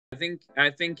I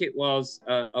think it was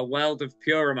a world of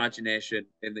pure imagination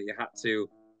in that you had to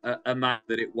imagine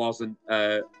that it wasn't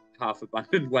a half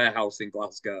abandoned warehouse in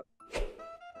Glasgow.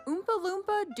 Oompa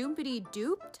Loompa Doompity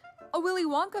Dooped? A Willy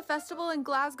Wonka festival in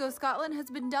Glasgow, Scotland has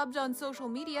been dubbed on social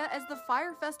media as the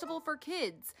Fire Festival for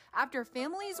Kids after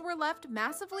families were left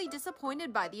massively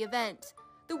disappointed by the event.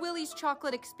 The Willy's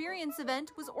Chocolate Experience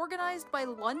event was organized by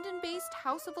London-based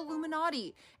House of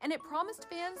Illuminati, and it promised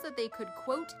fans that they could,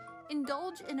 quote,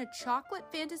 indulge in a chocolate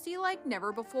fantasy like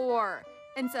never before,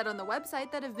 and said on the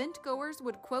website that event goers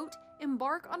would, quote,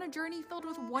 embark on a journey filled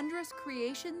with wondrous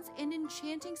creations and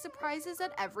enchanting surprises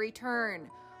at every turn.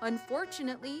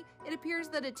 Unfortunately, it appears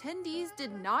that attendees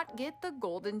did not get the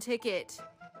golden ticket.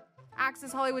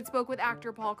 Access Hollywood spoke with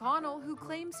actor Paul Connell, who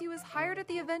claims he was hired at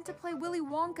the event to play Willy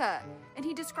Wonka, and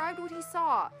he described what he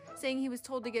saw, saying he was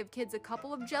told to give kids a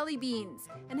couple of jelly beans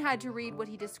and had to read what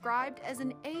he described as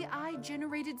an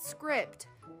AI-generated script.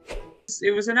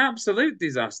 It was an absolute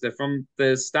disaster from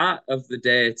the start of the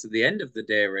day to the end of the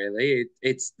day, really.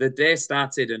 It's the day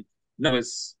started and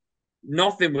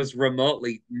nothing was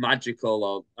remotely magical.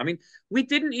 Or I mean, we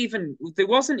didn't even there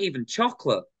wasn't even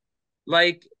chocolate.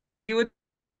 Like you would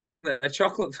a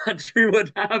chocolate factory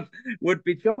would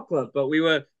be chocolate, but we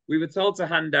were told to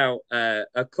hand out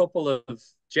a couple of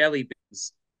jelly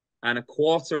beans and a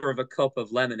quarter of a cup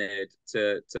of lemonade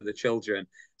to the children.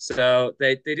 So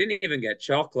they didn't even get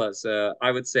chocolate. So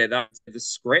I would say that the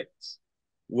script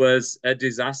was a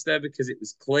disaster because it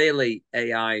was clearly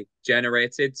AI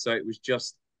generated. So it was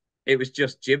just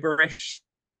gibberish.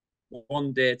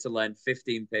 One day to learn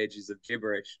 15 pages of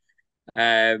gibberish.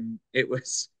 It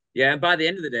was yeah, and by the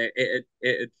end of the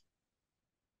day,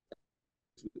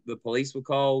 the police were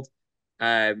called.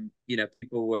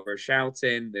 People were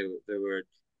shouting. There were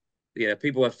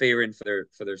people were fearing for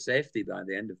their safety by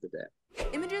the end of the day.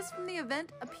 Images from the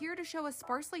event appear to show a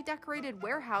sparsely decorated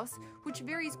warehouse, which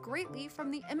varies greatly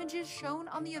from the images shown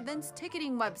on the event's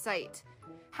ticketing website.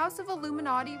 House of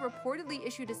Illuminati reportedly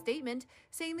issued a statement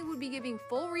saying they would be giving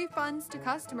full refunds to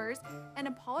customers and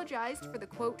apologized for the,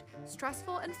 quote,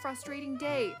 stressful and frustrating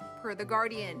day, per The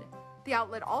Guardian. The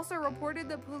outlet also reported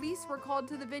that police were called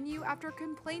to the venue after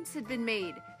complaints had been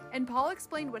made, and Paul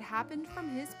explained what happened from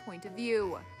his point of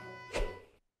view.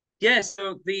 Yeah,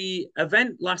 so the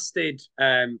event lasted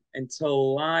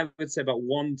until I would say about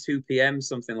 1, 2 p.m.,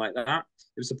 something like that.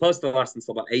 It was supposed to last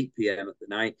until about 8 p.m. at the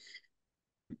night.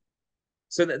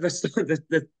 So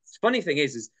the funny thing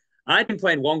is I'd been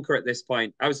playing Wonka at this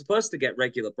point. I was supposed to get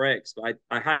regular breaks, but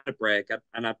I had a break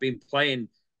and I've been playing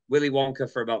Willy Wonka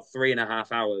for about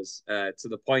 3.5 hours to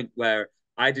the point where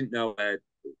I didn't know where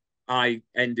I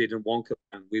ended in Wonka.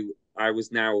 And I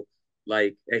was now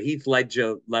like a Heath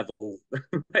Ledger level,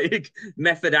 like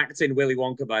method acting Willy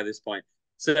Wonka by this point.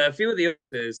 So a few of the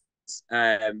others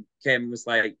came and was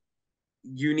like,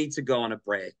 "You need to go on a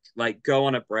break. Like, go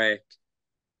on a break,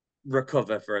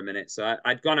 recover for a minute." So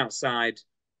I'd gone outside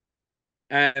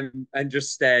and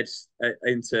just stared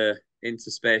into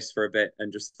space for a bit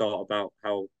and just thought about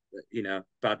how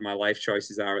bad my life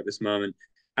choices are at this moment.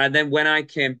 And then when I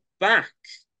came back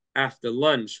after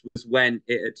lunch was when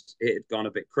it had gone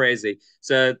a bit crazy.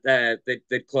 So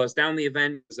they'd closed down the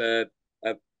event. There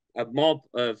was a mob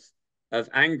of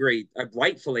angry,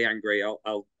 rightfully angry.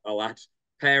 I'll add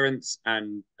parents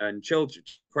and children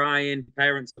crying,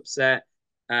 parents upset.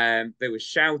 There was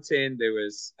shouting. There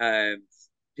was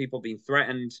people being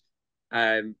threatened.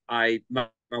 I made my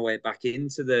way back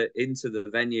into the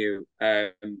venue,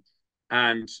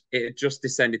 and it had just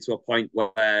descended to a point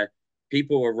where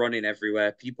people were running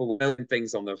everywhere. People were doing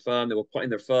things on their phone. They were putting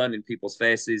their phone in people's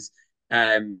faces.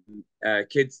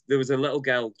 Kids. There was a little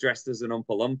girl dressed as an Oompa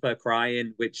Loompa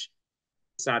crying, which is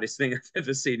the saddest thing I've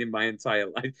ever seen in my entire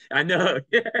life. I know.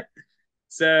 Yeah.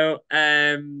 So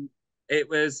it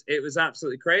was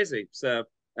absolutely crazy. So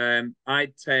I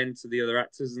turned to the other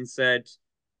actors and said,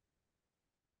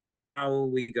 "How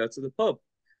will we go to the pub?"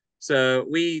 So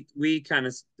we kind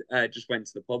of just went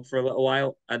to the pub for a little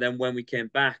while, and then when we came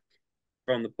back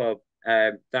from the pub,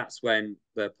 that's when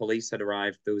the police had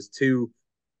arrived. There was two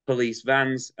police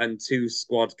vans and two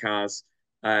squad cars,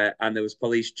 and there was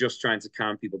police just trying to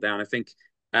calm people down. I think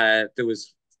there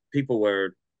was people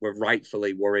were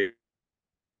rightfully worried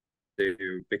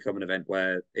to become an event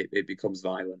where it becomes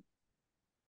violent.